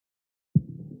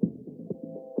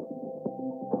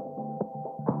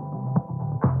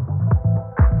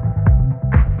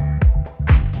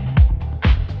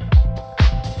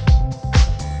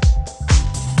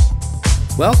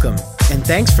Welcome, and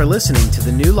thanks for listening to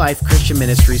the New Life Christian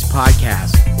Ministries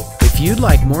podcast. If you'd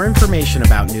like more information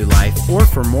about New Life or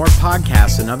for more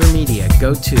podcasts and other media,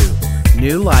 go to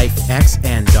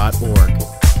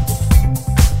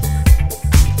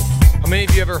newlifexn.org. How many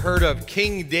of you ever heard of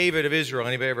King David of Israel?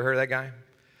 Anybody ever heard of that guy?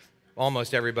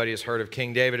 Almost everybody has heard of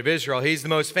King David of Israel. He's the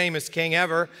most famous king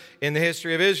ever in the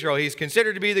history of Israel. He's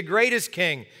considered to be the greatest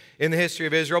king in the history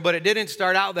of Israel, but it didn't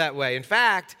start out that way. In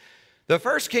fact, the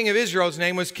first king of Israel's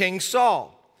name was King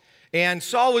Saul. And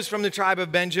Saul was from the tribe of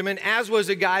Benjamin, as was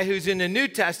a guy who's in the New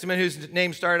Testament whose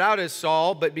name started out as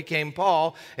Saul but became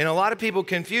Paul. And a lot of people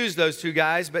confuse those two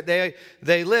guys, but they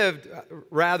lived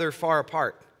rather far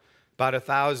apart, about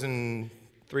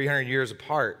 1,300 years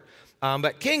apart.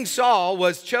 But King Saul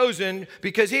was chosen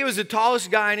because he was the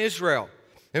tallest guy in Israel.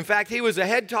 In fact, he was a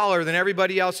head taller than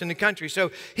everybody else in the country.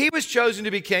 So he was chosen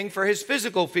to be king for his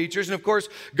physical features. And of course,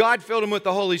 God filled him with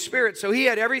the Holy Spirit. So he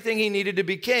had everything he needed to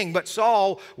be king. But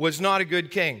Saul was not a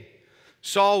good king.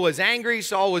 Saul was angry.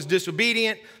 Saul was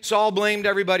disobedient. Saul blamed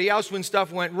everybody else when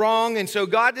stuff went wrong. And so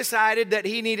God decided that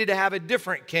he needed to have a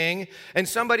different king and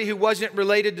somebody who wasn't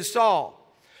related to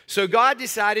Saul. So God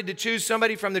decided to choose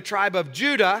somebody from the tribe of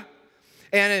Judah,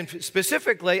 and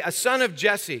specifically a son of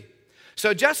Jesse.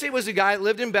 So Jesse was a guy that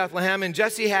lived in Bethlehem, and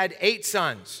Jesse had 8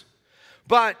 sons.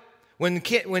 But when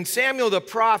Samuel the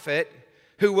prophet,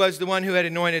 who was the one who had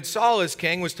anointed Saul as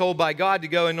king, was told by God to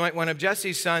go anoint one of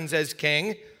Jesse's sons as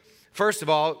king, first of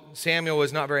all, Samuel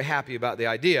was not very happy about the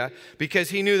idea because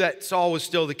he knew that Saul was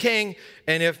still the king,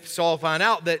 and if Saul found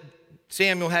out that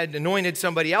Samuel had anointed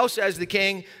somebody else as the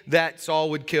king, that Saul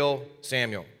would kill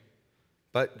Samuel.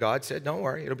 But God said, don't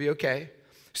worry, it'll be okay.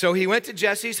 So he went to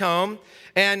Jesse's home,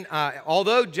 and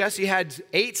although Jesse had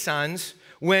 8 sons,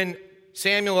 when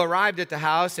Samuel arrived at the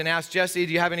house and asked Jesse,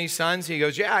 do you have any sons? He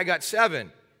goes, yeah, I got 7.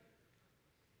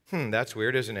 That's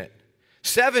weird, isn't it?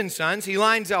 7 sons. He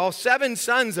lines all 7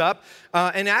 sons up,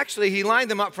 and actually he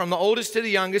lined them up from the oldest to the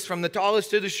youngest, from the tallest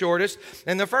to the shortest,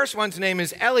 and the first one's name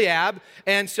is Eliab,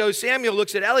 and so Samuel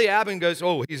looks at Eliab and goes,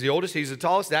 oh, he's the oldest, he's the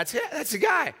tallest, that's it, that's the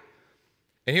guy.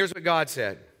 And here's what God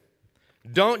said.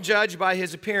 Don't judge by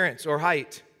his appearance or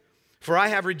height, for I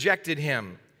have rejected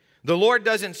him. The Lord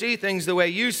doesn't see things the way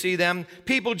you see them.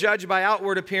 People judge by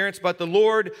outward appearance, but the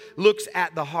Lord looks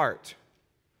at the heart.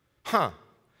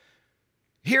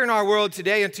 Here in our world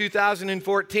today in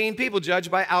 2014, people judge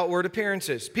by outward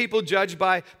appearances. People judge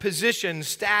by position,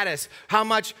 status, how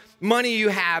much money you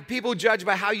have. People judge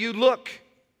by how you look.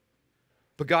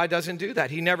 But God doesn't do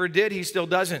that. He never did. He still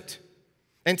doesn't.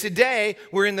 And today,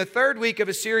 we're in the 3rd week of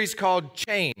a series called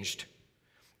Changed.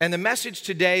 And the message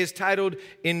today is titled,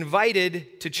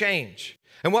 Invited to Change.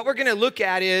 And what we're going to look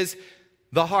at is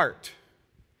the heart.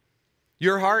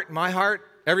 Your heart, my heart,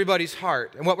 everybody's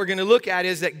heart. And what we're going to look at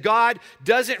is that God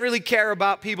doesn't really care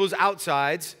about people's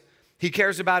outsides. He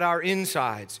cares about our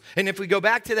insides. And if we go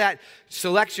back to that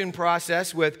selection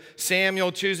process with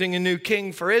Samuel choosing a new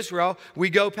king for Israel,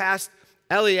 we go past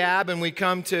Eliab, and we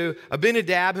come to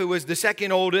Abinadab, who was the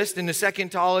second oldest and the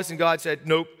second tallest, and God said,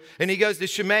 nope. And he goes to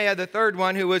Shemaiah, the third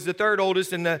one, who was the third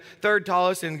oldest and the third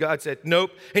tallest, and God said,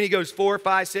 nope. And he goes 4,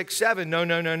 5, 6, 7,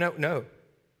 no.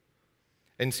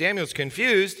 And Samuel's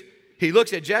confused. He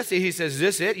looks at Jesse, he says, is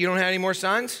this it? You don't have any more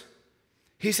sons?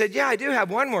 He said, yeah, I do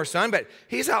have one more son, but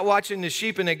he's out watching the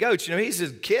sheep and the goats. You know, he's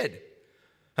a kid.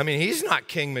 I mean, he's not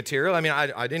king material. I mean,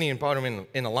 I didn't even put him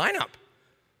in the lineup.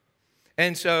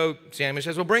 And so Samuel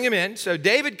says, well, bring him in. So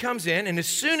David comes in, and as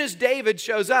soon as David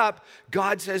shows up,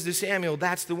 God says to Samuel,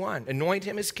 that's the one. Anoint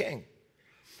him as king.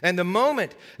 And the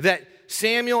moment that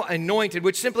Samuel anointed,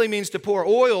 which simply means to pour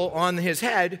oil on his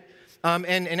head,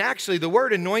 and actually the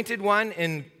word anointed one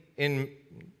in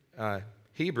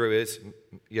Hebrew is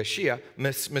Yeshua,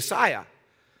 Messiah.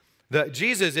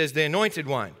 Jesus is the anointed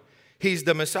one. He's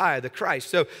the Messiah, the Christ.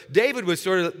 So David was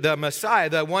sort of the Messiah,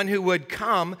 the one who would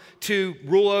come to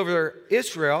rule over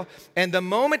Israel. And the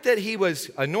moment that he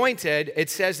was anointed, it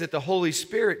says that the Holy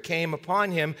Spirit came upon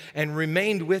him and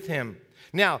remained with him.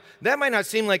 Now, that might not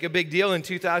seem like a big deal in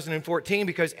 2014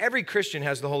 because every Christian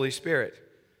has the Holy Spirit.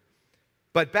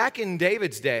 But back in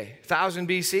David's day, 1000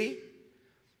 BC,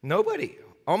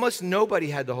 almost nobody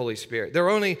had the Holy Spirit. There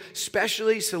were only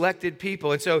specially selected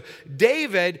people. And so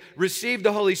David received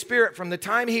the Holy Spirit from the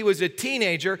time he was a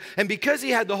teenager. And because he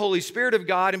had the Holy Spirit of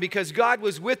God and because God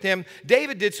was with him,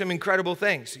 David did some incredible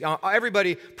things.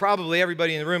 Probably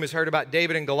everybody in the room has heard about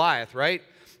David and Goliath, right?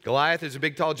 Goliath is a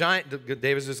big, tall giant.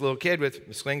 David's this little kid with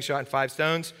a slingshot and 5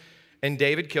 stones. And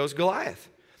David kills Goliath.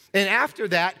 And after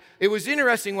that, it was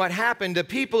interesting what happened. The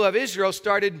people of Israel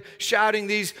started shouting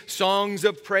these songs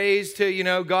of praise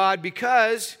to, God,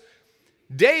 because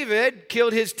David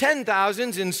killed his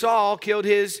 10,000s and Saul killed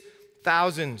his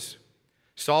thousands.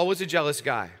 Saul was a jealous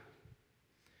guy.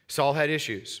 Saul had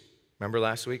issues. Remember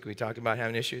last week we talked about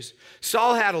having issues?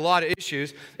 Saul had a lot of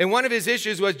issues, and one of his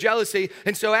issues was jealousy.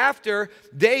 And so after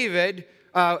David,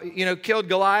 killed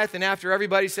Goliath, and after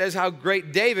everybody says how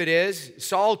great David is,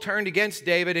 Saul turned against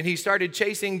David, and he started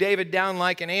chasing David down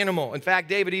like an animal. In fact,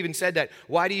 David even said that,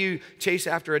 "Why do you chase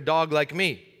after a dog like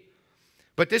me?"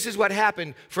 But this is what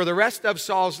happened. For the rest of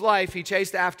Saul's life, he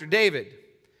chased after David.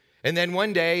 And then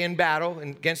one day in battle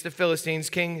against the Philistines,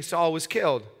 King Saul was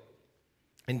killed.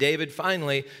 And David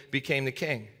finally became the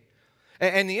king.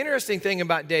 And the interesting thing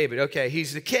about David, okay,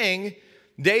 he's the king.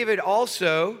 David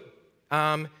also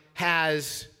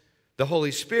has the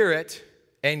Holy Spirit.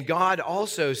 And God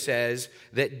also says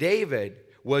that David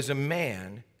was a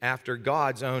man after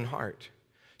God's own heart.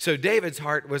 So David's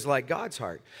heart was like God's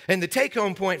heart. And the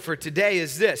take-home point for today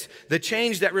is this: the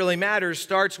change that really matters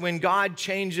starts when God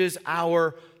changes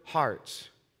our hearts.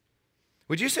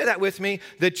 Would you say that with me?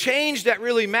 The change that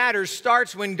really matters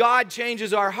starts when God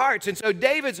changes our hearts. And so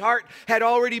David's heart had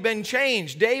already been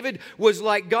changed. David was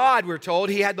like God, we're told.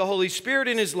 He had the Holy Spirit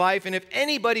in his life. And if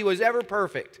anybody was ever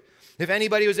perfect, if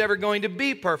anybody was ever going to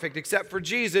be perfect except for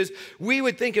Jesus, we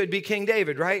would think it would be King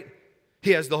David, right?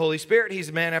 He has the Holy Spirit. He's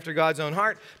a man after God's own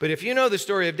heart. But if you know the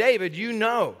story of David, you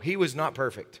know he was not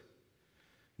perfect.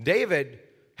 David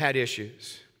had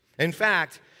issues. In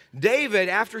fact, David,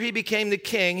 after he became the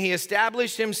king, he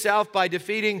established himself by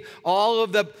defeating all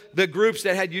of the groups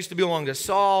that had used to belong to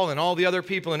Saul and all the other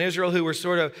people in Israel who were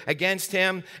sort of against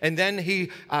him. And then he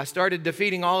started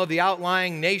defeating all of the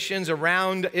outlying nations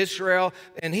around Israel.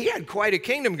 And he had quite a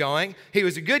kingdom going. He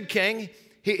was a good king.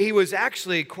 He was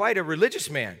actually quite a religious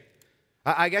man.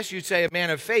 I guess you'd say a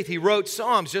man of faith. He wrote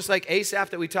Psalms, just like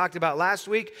Asaph that we talked about last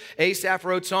week. Asaph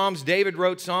wrote Psalms, David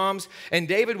wrote Psalms, and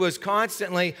David was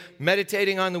constantly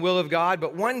meditating on the will of God.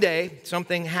 But one day,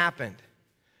 something happened.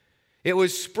 It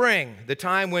was spring, the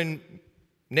time when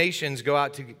nations go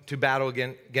out to battle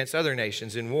against other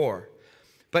nations in war.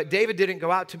 But David didn't go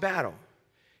out to battle.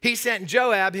 He sent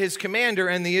Joab, his commander,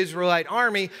 and the Israelite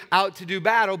army out to do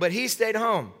battle, but he stayed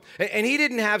home. And he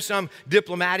didn't have some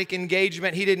diplomatic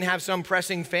engagement. He didn't have some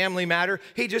pressing family matter.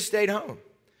 He just stayed home.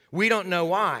 We don't know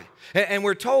why. And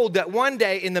we're told that one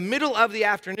day in the middle of the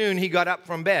afternoon, he got up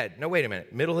from bed. No, wait a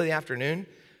minute. Middle of the afternoon?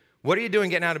 What are you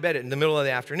doing getting out of bed in the middle of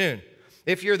the afternoon?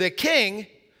 If you're the king,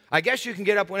 I guess you can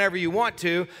get up whenever you want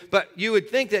to, but you would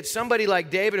think that somebody like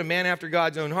David, a man after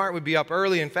God's own heart, would be up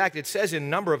early. In fact, it says in a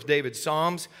number of David's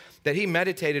Psalms that he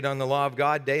meditated on the law of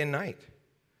God day and night.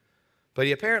 But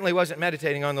he apparently wasn't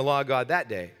meditating on the law of God that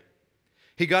day.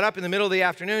 He got up in the middle of the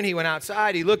afternoon, he went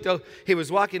outside, he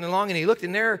was walking along, and he looked,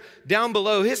 and there, down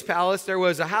below his palace, there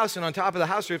was a house, and on top of the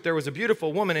house roof, there was a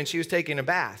beautiful woman, and she was taking a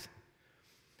bath.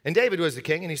 And David was the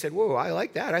king, and he said, "Whoa, I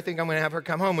like that. I think I'm going to have her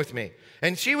come home with me."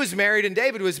 And she was married, and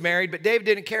David was married, but David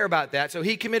didn't care about that, so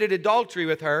he committed adultery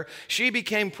with her. She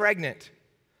became pregnant.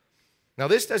 Now,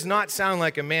 this does not sound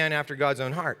like a man after God's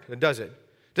own heart, does it?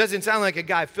 It doesn't sound like a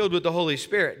guy filled with the Holy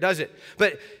Spirit, does it?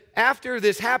 But after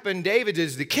this happened, David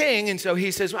is the king, and so he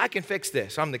says, "Well, I can fix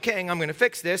this. I'm the king. I'm going to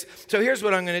fix this. So here's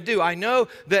what I'm going to do. I know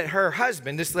that her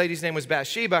husband," this lady's name was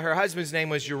Bathsheba, her husband's name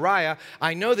was Uriah.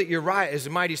 "I know that Uriah is a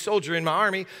mighty soldier in my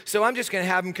army, so I'm just going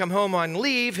to have him come home on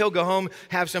leave. He'll go home,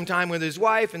 have some time with his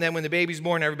wife, and then when the baby's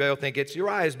born, everybody will think it's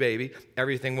Uriah's baby.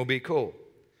 Everything will be cool."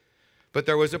 But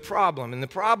there was a problem, and the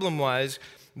problem was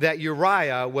that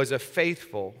Uriah was a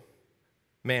faithful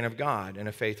man of God and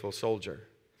a faithful soldier.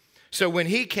 So when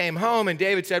he came home and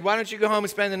David said, "Why don't you go home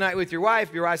and spend the night with your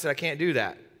wife?" Uriah said, "I can't do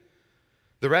that.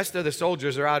 The rest of the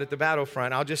soldiers are out at the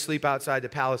battlefront. I'll just sleep outside the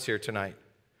palace here tonight."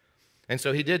 And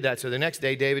so he did that. So the next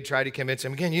day, David tried to convince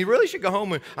him again, "You really should go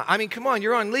home. Come on,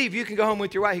 you're on leave. You can go home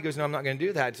with your wife." He goes, "No, I'm not going to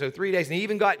do that." So 3 days, and he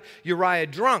even got Uriah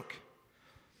drunk.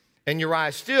 And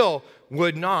Uriah still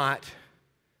would not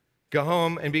go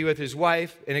home and be with his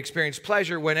wife and experience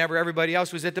pleasure whenever everybody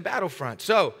else was at the battlefront.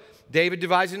 So David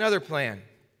devised another plan.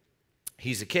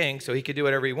 He's a king, so he could do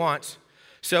whatever he wants.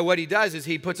 So what he does is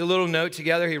he puts a little note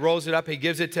together, he rolls it up, he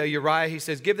gives it to Uriah. He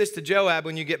says, "Give this to Joab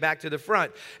when you get back to the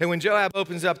front." And when Joab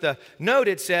opens up the note,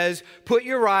 it says, "Put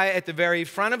Uriah at the very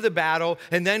front of the battle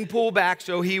and then pull back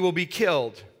so he will be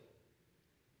killed."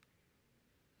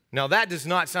 Now that does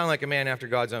not sound like a man after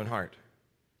God's own heart.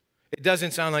 It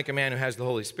doesn't sound like a man who has the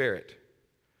Holy Spirit.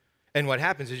 And what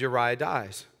happens is Uriah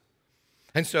dies.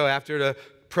 And so after the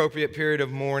appropriate period of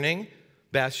mourning,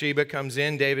 Bathsheba comes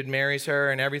in, David marries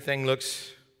her, and everything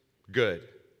looks good.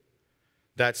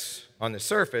 That's on the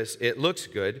surface, it looks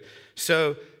good.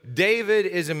 So David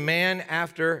is a man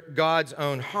after God's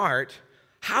own heart.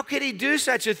 How could he do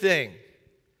such a thing?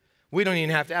 We don't even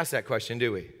have to ask that question,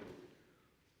 do we?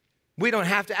 We don't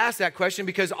have to ask that question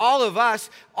because all of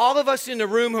us in the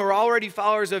room who are already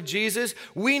followers of Jesus,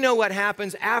 we know what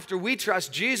happens after we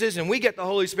trust Jesus and we get the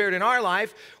Holy Spirit in our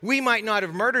life. We might not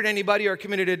have murdered anybody or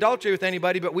committed adultery with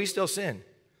anybody, but we still sin.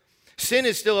 Sin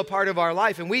is still a part of our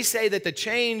life. And we say that the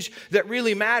change that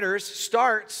really matters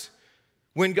starts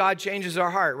when God changes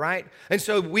our heart, right? And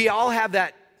so we all have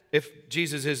that. If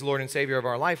Jesus is Lord and Savior of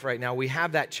our life right now, we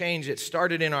have that change that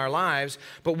started in our lives.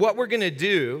 But what we're going to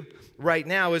do right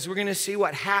now is we're going to see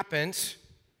what happens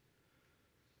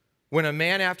when a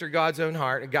man after God's own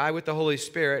heart, a guy with the Holy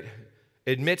Spirit,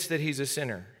 admits that he's a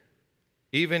sinner,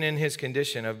 even in his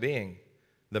condition of being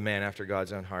the man after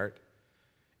God's own heart,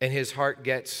 and his heart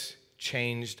gets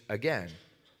changed again.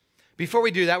 Before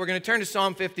we do that, we're going to turn to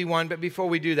Psalm 51, but before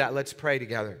we do that, let's pray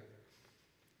together.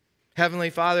 Heavenly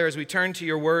Father, as we turn to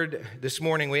your word this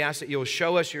morning, we ask that you will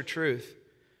show us your truth.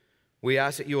 We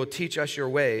ask that you will teach us your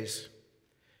ways.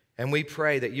 And we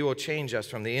pray that you will change us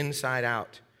from the inside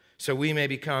out so we may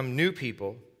become new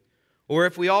people. Or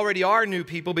if we already are new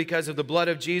people because of the blood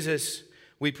of Jesus,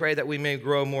 we pray that we may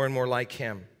grow more and more like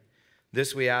him.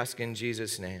 This we ask in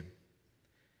Jesus' name.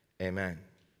 Amen.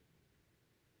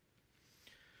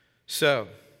 So,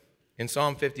 in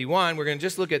Psalm 51, we're going to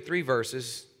just look at 3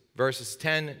 verses. Verses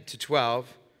 10 to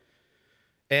 12.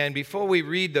 And before we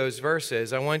read those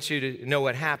verses, I want you to know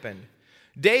what happened.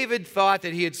 David thought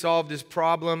that he had solved his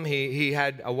problem. He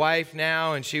had a wife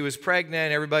now, and she was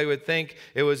pregnant. Everybody would think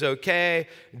it was okay.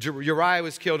 Uriah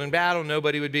was killed in battle.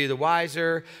 Nobody would be the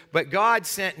wiser. But God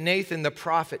sent Nathan the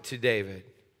prophet to David.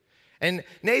 And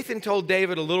Nathan told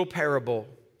David a little parable.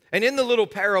 And in the little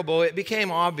parable, it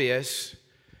became obvious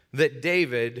that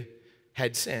David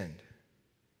had sinned.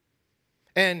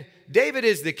 And David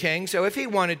is the king, so if he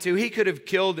wanted to, he could have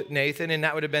killed Nathan, and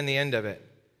that would have been the end of it.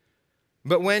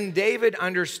 But when David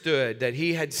understood that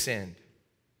he had sinned,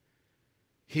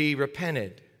 he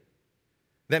repented.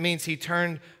 That means he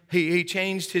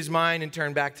changed his mind and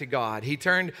turned back to God. He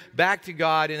turned back to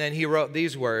God, and then he wrote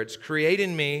these words, "Create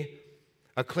in me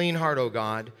a clean heart, O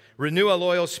God. Renew a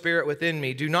loyal spirit within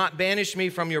me. Do not banish me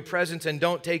from your presence, and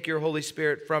don't take your Holy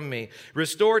Spirit from me.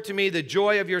 Restore to me the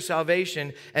joy of your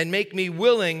salvation, and make me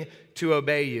willing to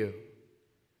obey you."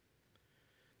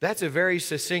 That's a very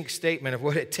succinct statement of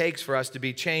what it takes for us to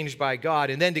be changed by God,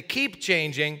 and then to keep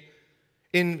changing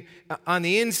on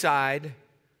the inside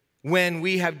when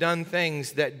we have done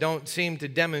things that don't seem to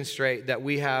demonstrate that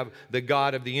we have the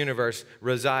God of the universe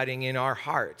residing in our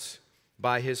hearts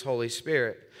by his Holy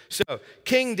Spirit. So,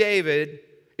 King David,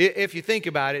 if you think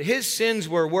about it, his sins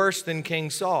were worse than King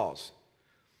Saul's.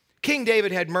 King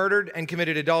David had murdered and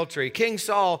committed adultery. King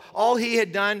Saul, all he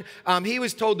had done, he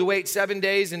was told to wait 7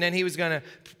 days, and then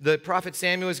the prophet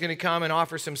Samuel was going to come and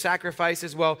offer some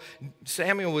sacrifices. Well,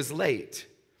 Samuel was late.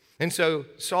 And so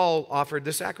Saul offered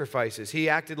the sacrifices. He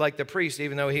acted like the priest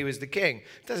even though he was the king.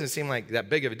 It doesn't seem like that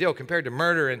big of a deal compared to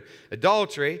murder and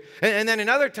adultery. And then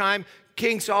another time,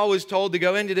 King Saul was told to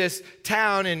go into this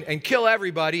town and kill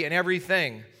everybody and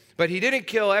everything. But he didn't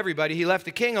kill everybody. He left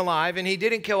the king alive, and he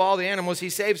didn't kill all the animals.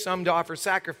 He saved some to offer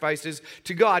sacrifices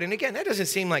to God. And again, that doesn't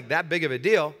seem like that big of a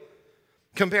deal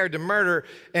compared to murder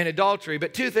and adultery.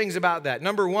 But 2 things about that.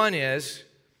 Number 1 is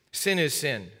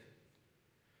sin.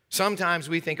 Sometimes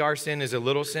we think our sin is a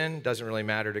little sin. Doesn't really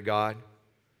matter to God.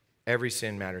 Every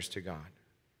sin matters to God.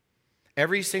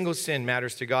 Every single sin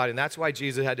matters to God, and that's why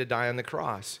Jesus had to die on the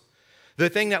cross. The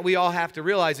thing that we all have to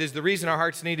realize is the reason our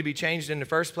hearts need to be changed in the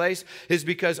first place is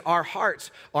because our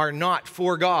hearts are not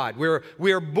for God.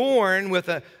 We are born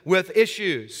with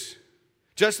issues.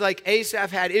 Just like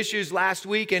Asaph had issues last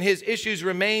week, and his issues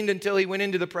remained until he went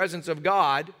into the presence of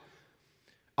God,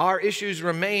 our issues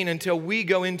remain until we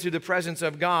go into the presence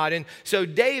of God. And so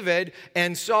David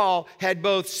and Saul had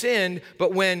both sinned,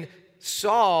 but when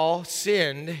Saul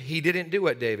sinned, he didn't do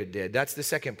what David did. That's the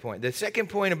second point. The second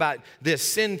point about this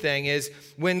sin thing is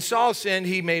when Saul sinned,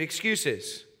 he made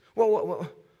excuses. Well,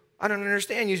 I don't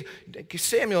understand.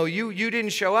 Samuel, you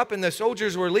didn't show up and the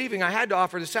soldiers were leaving. I had to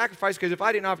offer the sacrifice because if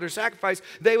I didn't offer the sacrifice,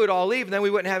 they would all leave and then we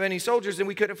wouldn't have any soldiers and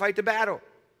we couldn't fight the battle.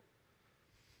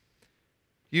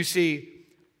 You see,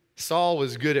 Saul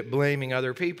was good at blaming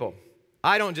other people.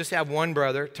 I don't just have one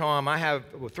brother, Tom. I have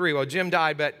 3. Well, Jim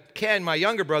died, but Ken, my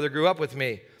younger brother, grew up with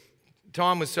me.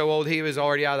 Tom was so old, he was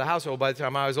already out of the household by the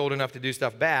time I was old enough to do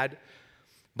stuff bad.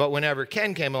 But whenever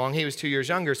Ken came along, he was 2 years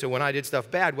younger, so when I did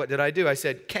stuff bad, what did I do? I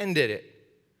said, Ken did it.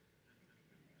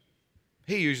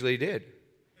 He usually did.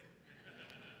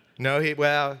 No,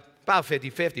 about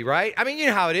 50-50, right? I mean, you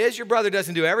know how it is. Your brother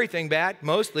doesn't do everything bad,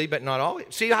 mostly, but not always.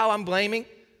 See how I'm blaming?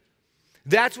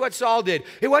 That's what Saul did.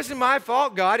 It wasn't my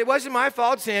fault, God. It wasn't my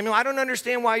fault, Samuel. I don't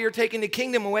understand why you're taking the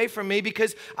kingdom away from me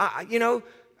because,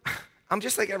 I'm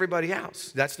just like everybody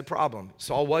else. That's the problem.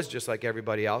 Saul was just like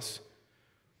everybody else.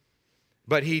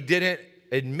 But he didn't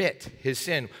admit his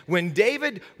sin. When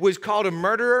David was called a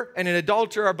murderer and an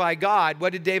adulterer by God,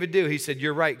 what did David do? He said,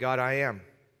 you're right, God, I am.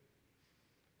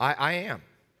 I am.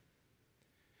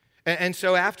 And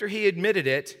so after he admitted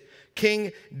it,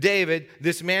 King David,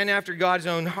 this man after God's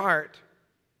own heart,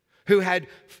 who had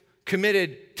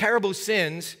committed terrible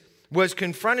sins, was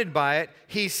confronted by it.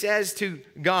 He says to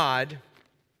God,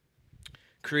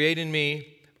 create in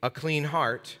me a clean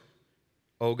heart,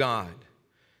 O God.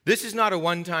 This is not a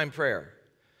one-time prayer.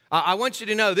 I want you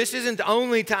to know this isn't the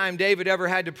only time David ever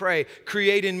had to pray,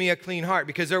 create in me a clean heart,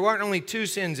 because there weren't only 2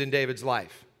 sins in David's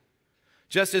life,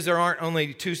 just as there aren't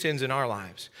only 2 sins in our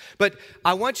lives. But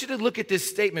I want you to look at this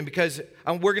statement because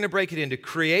we're going to break it into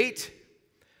create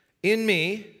in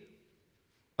me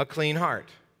a clean heart.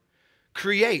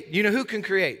 Create. You know who can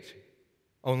create?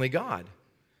 Only God.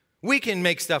 We can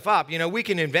make stuff up. We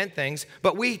can invent things,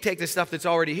 but we take the stuff that's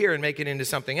already here and make it into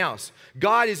something else.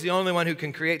 God is the only one who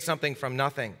can create something from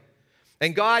nothing.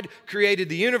 And God created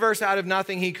the universe out of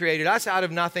nothing. He created us out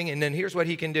of nothing. And then here's what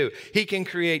he can do. He can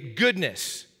create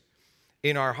goodness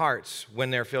in our hearts when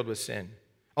they're filled with sin.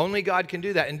 Only God can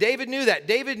do that. And David knew that.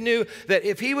 David knew that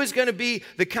if he was going to be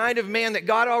the kind of man that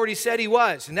God already said he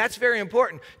was, and that's very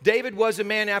important, David was a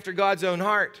man after God's own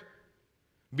heart.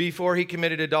 Before he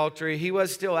committed adultery, he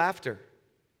was still after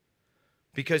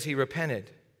because he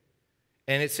repented.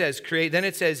 And it says, create, then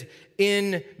it says,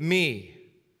 in me.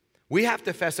 We have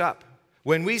to fess up.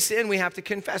 When we sin, we have to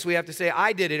confess. We have to say,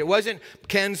 I did it. It wasn't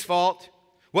Ken's fault.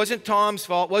 Wasn't Tom's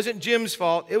fault. Wasn't Jim's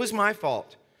fault. It was my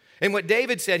fault. And what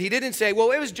David said, he didn't say,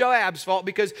 well, it was Joab's fault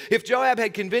because if Joab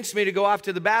had convinced me to go off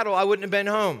to the battle, I wouldn't have been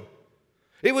home.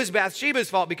 It was Bathsheba's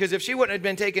fault because if she wouldn't have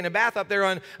been taking a bath up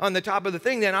there on the top of the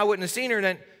thing, then I wouldn't have seen her. And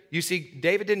then, you see,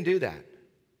 David didn't do that.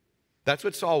 That's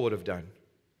what Saul would have done.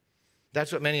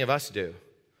 That's what many of us do.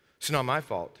 It's not my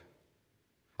fault.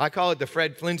 I call it the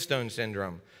Fred Flintstone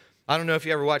syndrome. I don't know if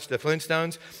you ever watched the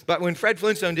Flintstones, but when Fred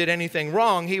Flintstone did anything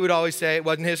wrong, he would always say it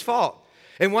wasn't his fault.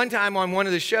 And one time on one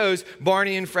of the shows,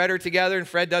 Barney and Fred are together, and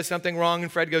Fred does something wrong,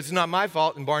 and Fred goes, it's not my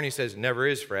fault. And Barney says, never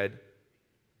is, Fred.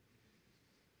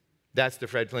 That's the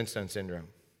Fred Flintstone syndrome.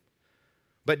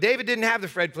 But David didn't have the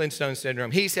Fred Flintstone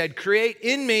syndrome. He said, create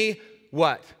in me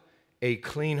what? A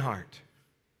clean heart.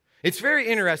 It's very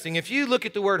interesting. If you look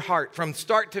at the word heart from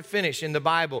start to finish in the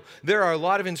Bible, there are a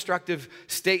lot of instructive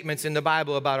statements in the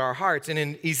Bible about our hearts. And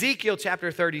in Ezekiel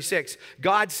chapter 36,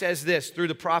 God says this through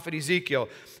the prophet Ezekiel.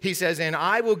 He says, and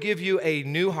I will give you a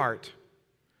new heart,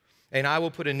 and I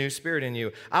will put a new spirit in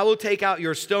you. I will take out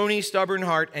your stony, stubborn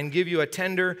heart and give you a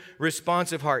tender,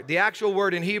 responsive heart. The actual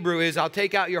word in Hebrew is, I'll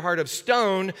take out your heart of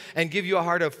stone and give you a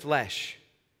heart of flesh.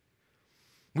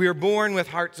 We are born with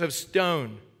hearts of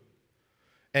stone.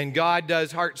 And God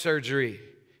does heart surgery.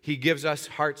 He gives us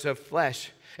hearts of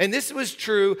flesh. And this was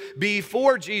true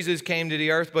before Jesus came to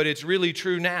the earth, but it's really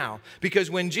true now.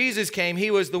 Because when Jesus came, he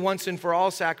was the once and for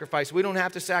all sacrifice. We don't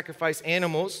have to sacrifice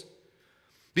animals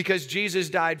because Jesus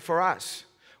died for us.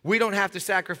 We don't have to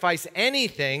sacrifice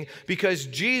anything because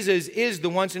Jesus is the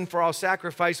once and for all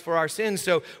sacrifice for our sins.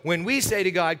 So when we say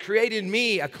to God, create in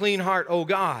me a clean heart, O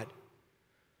God,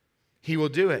 he will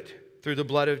do it through the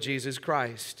blood of Jesus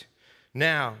Christ.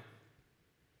 Now,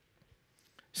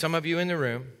 some of you in the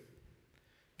room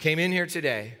came in here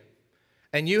today,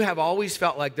 and you have always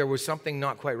felt like there was something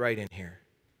not quite right in here.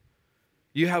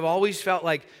 You have always felt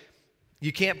like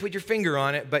you can't put your finger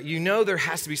on it, but you know there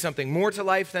has to be something more to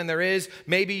life than there is.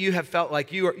 Maybe you have felt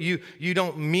like you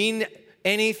don't mean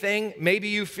anything. Maybe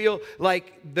you feel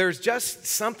like there's just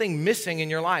something missing in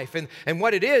your life. And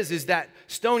what it is that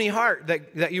stony heart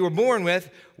that you were born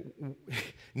with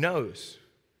knows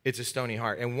it's a stony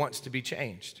heart and wants to be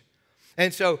changed.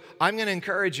 And so I'm going to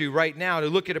encourage you right now to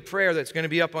look at a prayer that's going to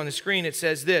be up on the screen. It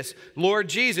says this, Lord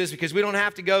Jesus, because we don't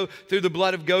have to go through the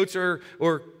blood of goats or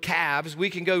calves. We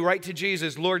can go right to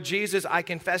Jesus. Lord Jesus, I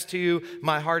confess to you,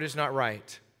 my heart is not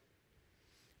right.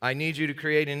 I need you to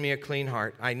create in me a clean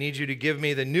heart. I need you to give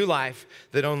me the new life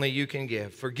that only you can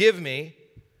give. Forgive me,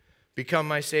 become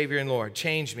my Savior and Lord.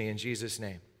 Change me in Jesus'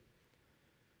 name.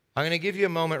 I'm going to give you a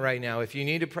moment right now. If you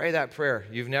need to pray that prayer,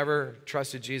 you've never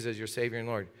trusted Jesus as your Savior and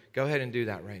Lord, go ahead and do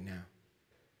that right now.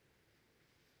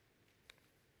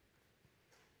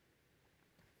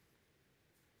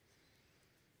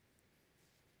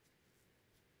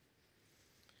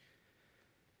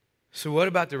 So what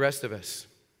about the rest of us?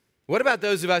 What about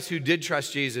those of us who did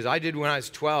trust Jesus? I did when I was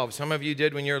 12. Some of you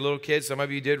did when you were a little kid. Some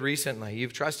of you did recently.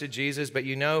 You've trusted Jesus, but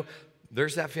you know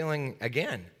there's that feeling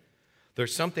again.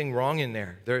 There's something wrong in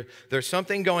there. There's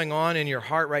something going on in your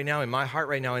heart right now, in my heart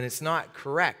right now, and it's not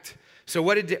correct. So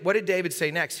what did David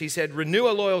say next? He said, renew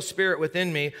a loyal spirit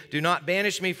within me. Do not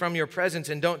banish me from your presence,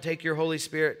 and don't take your Holy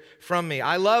Spirit from me.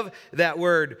 I love that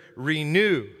word,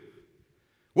 renew.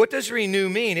 What does renew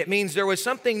mean? It means there was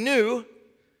something new,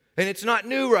 and it's not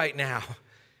new right now.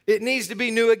 It needs to be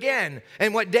new again.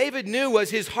 And what David knew was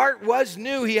his heart was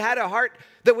new. He had a heart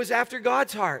that was after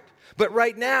God's heart. But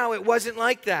right now, it wasn't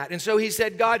like that. And so he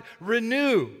said, God,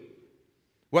 renew.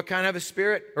 What kind of a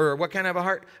spirit, or what kind of a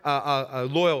heart? A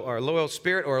loyal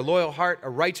spirit, or a loyal heart, a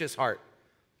righteous heart.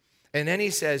 And then he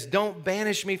says, don't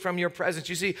banish me from your presence.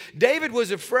 You see, David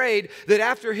was afraid that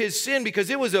after his sin, because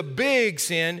it was a big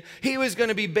sin, he was going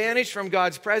to be banished from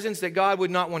God's presence, that God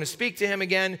would not want to speak to him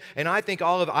again. And I think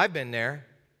I've been there.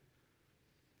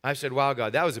 I've said, wow,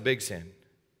 God, that was a big sin.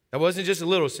 That wasn't just a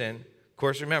little sin. Of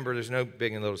course, remember, there's no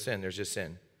big and little sin. There's just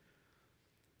sin.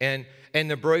 And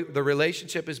the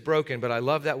relationship is broken, but I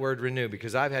love that word renew,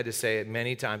 because I've had to say it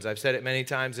many times. I've said it many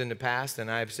times in the past, and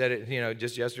I've said it,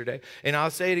 just yesterday. And I'll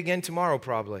say it again tomorrow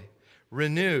probably.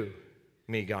 Renew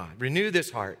me, God. Renew this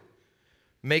heart.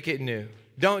 Make it new.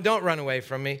 Don't run away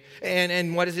from me.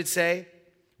 And what does it say?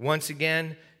 Once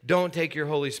again, don't take your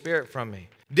Holy Spirit from me.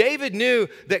 David knew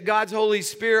that God's Holy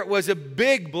Spirit was a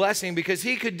big blessing, because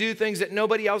he could do things that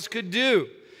nobody else could do.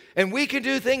 And we can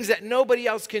do things that nobody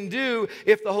else can do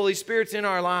if the Holy Spirit's in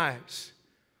our lives.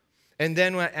 And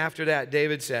then after that,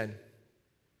 David said,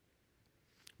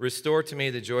 restore to me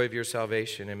the joy of your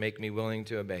salvation and make me willing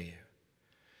to obey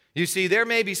you. You see, there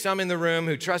may be some in the room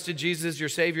who trusted Jesus as your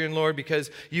Savior and Lord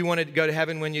because you wanted to go to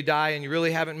heaven when you die, and you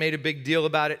really haven't made a big deal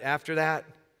about it after that.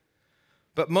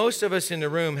 But most of us in the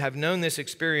room have known this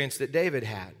experience that David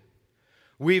had.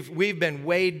 We've been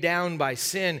weighed down by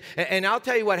sin. And I'll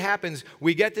tell you what happens.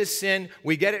 We get this sin,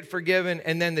 we get it forgiven,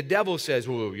 and then the devil says,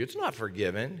 well, it's not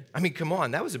forgiven. I mean, come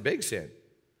on, that was a big sin.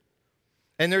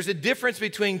 And there's a difference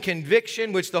between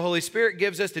conviction, which the Holy Spirit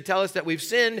gives us to tell us that we've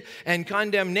sinned, and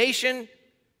condemnation,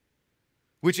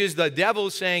 which is the devil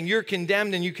saying you're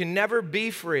condemned and you can never be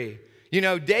free.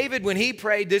 David, when he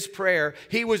prayed this prayer,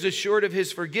 he was assured of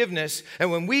his forgiveness. And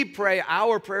when we pray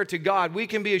our prayer to God, we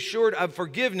can be assured of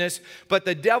forgiveness. But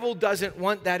the devil doesn't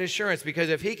want that assurance, because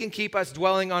if he can keep us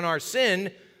dwelling on our sin,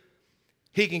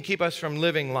 he can keep us from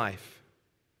living life.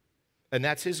 And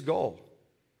that's his goal.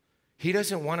 He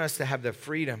doesn't want us to have the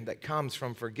freedom that comes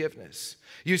from forgiveness.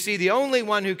 You see, the only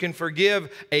one who can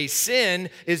forgive a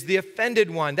sin is the offended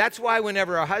one. That's why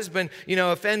whenever a husband,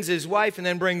 offends his wife and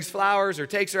then brings flowers or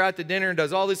takes her out to dinner and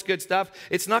does all this good stuff,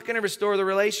 it's not going to restore the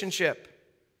relationship.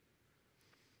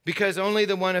 Because only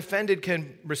the one offended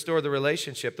can restore the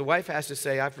relationship. The wife has to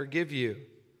say, I forgive you,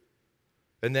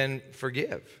 and then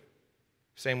forgive.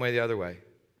 Same way the other way.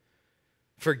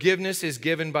 Forgiveness is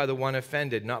given by the one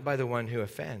offended, not by the one who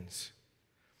offends.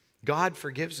 God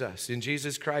forgives us in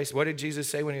Jesus Christ. What did Jesus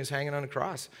say when he was hanging on the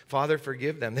cross? Father,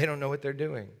 forgive them. They don't know what they're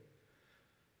doing.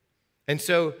 And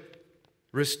so,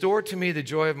 restore to me the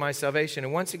joy of my salvation.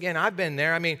 And once again, I've been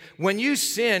there. I mean, when you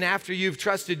sin after you've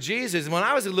trusted Jesus, when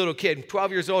I was a little kid,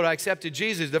 12 years old, I accepted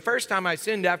Jesus. The first time I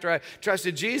sinned after I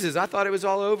trusted Jesus, I thought it was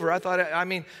all over. I thought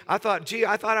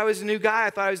I was a new guy. I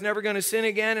thought I was never going to sin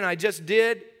again, and I just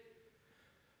did.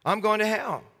 I'm going to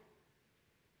hell.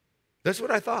 That's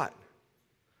what I thought.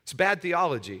 It's bad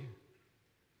theology,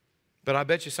 but I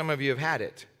bet you some of you have had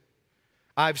it.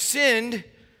 I've sinned,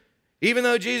 even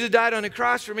though Jesus died on the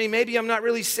cross for me. Maybe I'm not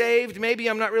really saved. Maybe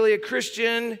I'm not really a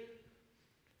Christian.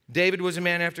 David was a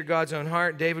man after God's own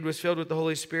heart. David was filled with the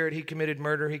Holy Spirit. He committed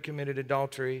murder. He committed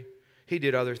adultery. He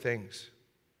did other things.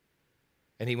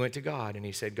 And he went to God and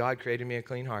he said, God, created me a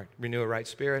clean heart. Renew a right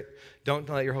spirit. Don't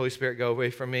let your Holy Spirit go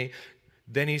away from me.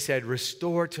 Then he said,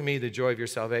 restore to me the joy of your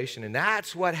salvation. And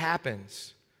that's what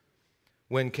happens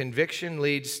when conviction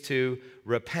leads to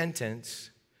repentance,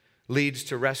 leads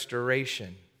to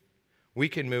restoration. We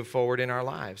can move forward in our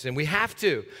lives. And we have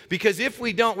to. Because if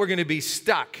we don't, we're going to be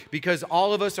stuck. Because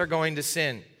all of us are going to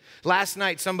sin. Last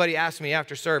night, somebody asked me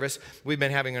after service, we've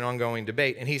been having an ongoing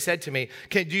debate, and he said to me,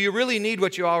 do you really need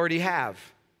what you already have?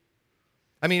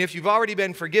 I mean, if you've already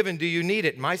been forgiven, do you need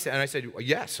it? And I said,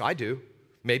 yes, I do.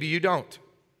 Maybe you don't.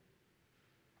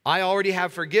 I already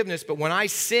have forgiveness, but when I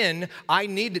sin, I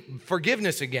need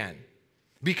forgiveness again.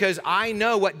 Because I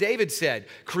know what David said,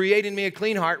 create in me a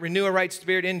clean heart, renew a right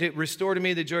spirit in to restore to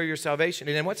me the joy of your salvation.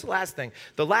 And then what's the last thing?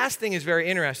 The last thing is very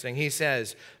interesting. He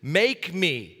says, make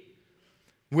me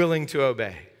willing to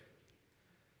obey.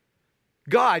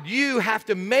 God, you have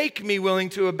to make me willing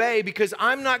to obey, because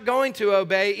I'm not going to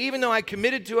obey, even though I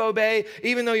committed to obey,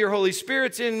 even though your Holy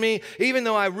Spirit's in me, even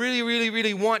though I really, really,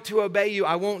 really want to obey you,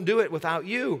 I won't do it without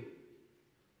you.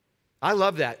 I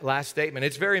love that last statement.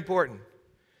 It's very important.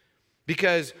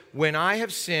 Because when I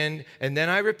have sinned, and then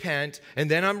I repent, and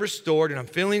then I'm restored, and I'm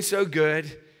feeling so good,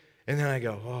 and then I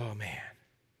go, oh man,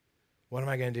 what am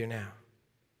I going to do now?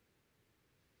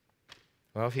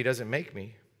 Well, if he doesn't make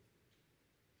me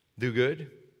do good,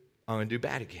 I'm going to do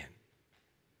bad again.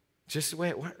 Just the way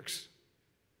it works.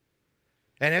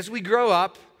 And as we grow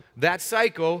up, that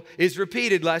cycle is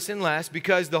repeated less and less,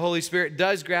 because the Holy Spirit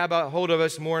does grab a hold of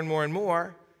us more and more and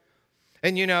more.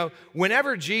 And you know,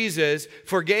 whenever Jesus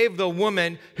forgave the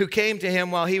woman who came to him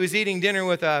while he was eating dinner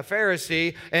with a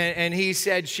Pharisee, and he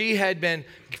said she had been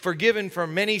forgiven for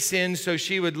many sins, so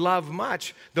she would love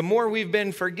much. The more we've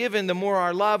been forgiven, the more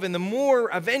our love, and the more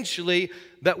eventually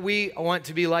that we want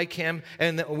to be like him,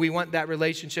 and that we want that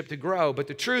relationship to grow. But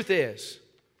the truth is,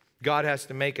 God has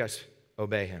to make us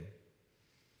obey him,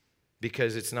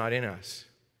 because it's not in us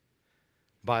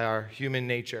by our human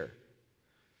nature.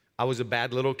 I was a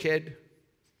bad little kid.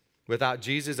 Without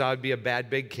Jesus, I would be a bad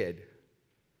big kid.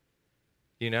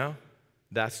 You know,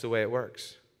 that's the way it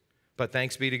works. But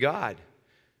thanks be to God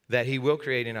that he will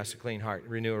create in us a clean heart,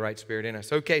 renew a right spirit in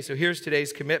us. Okay, so here's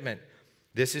today's commitment.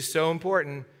 This is so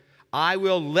important. I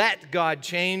will let God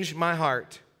change my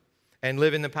heart and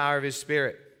live in the power of his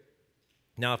Spirit.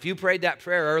 Now, if you prayed that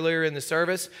prayer earlier in the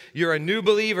service, you're a new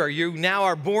believer. You now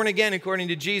are born again according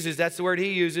to Jesus. That's the word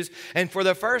he uses. And for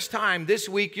the first time this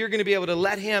week, you're going to be able to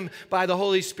let him, by the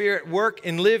Holy Spirit, work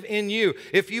and live in you.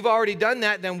 If you've already done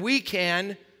that, then we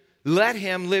can let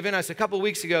him live in us. A couple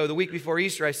weeks ago, the week before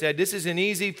Easter, I said, this is an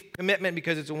easy commitment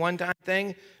because it's a one-time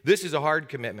thing. This is a hard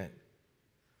commitment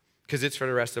because it's for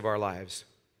the rest of our lives.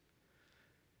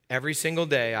 Every single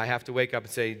day, I have to wake up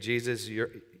and say, Jesus,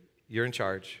 you're in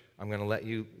charge. I'm going to let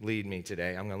you lead me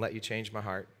today. I'm going to let you change my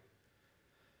heart.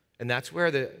 And that's where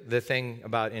the thing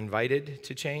about invited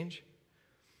to change.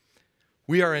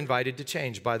 We are invited to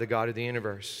change by the God of the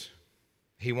universe.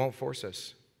 He won't force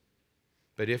us.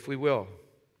 But if we will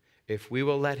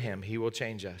let him, he will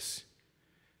change us.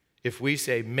 If we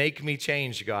say, make me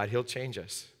change, God, he'll change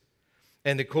us.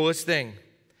 And the coolest thing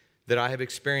that I have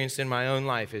experienced in my own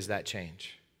life is that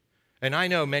change. And I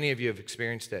know many of you have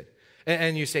experienced it.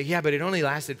 And you say, yeah, but it only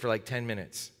lasted for like 10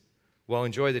 minutes. Well,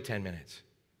 enjoy the 10 minutes.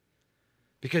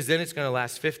 Because then it's going to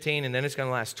last 15, and then it's going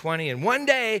to last 20. And one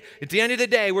day, at the end of the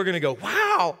day, we're going to go,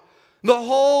 wow, the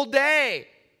whole day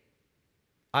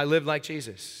I lived like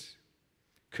Jesus.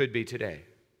 Could be today.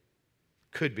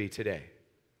 Could be today.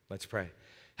 Let's pray.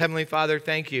 Heavenly Father,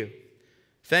 thank you.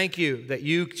 Thank you that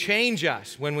you change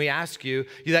us when we ask you,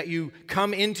 that you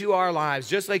come into our lives,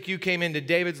 just like you came into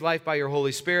David's life by your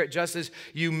Holy Spirit, just as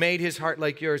you made his heart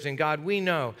like yours. And God, we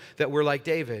know that we're like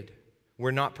David.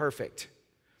 We're not perfect.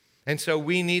 And so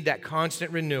we need that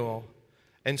constant renewal.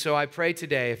 And so I pray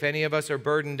today, if any of us are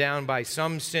burdened down by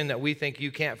some sin that we think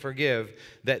you can't forgive,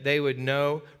 that they would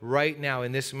know right now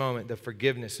in this moment the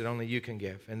forgiveness that only you can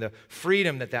give and the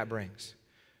freedom that that brings.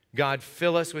 God,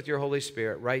 fill us with your Holy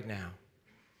Spirit right now,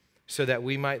 so that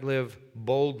we might live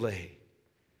boldly,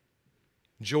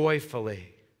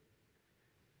 joyfully,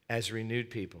 as renewed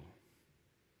people.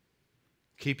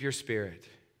 Keep your Spirit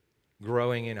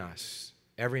growing in us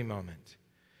every moment,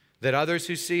 that others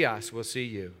who see us will see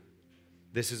you.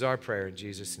 This is our prayer in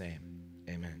Jesus' name.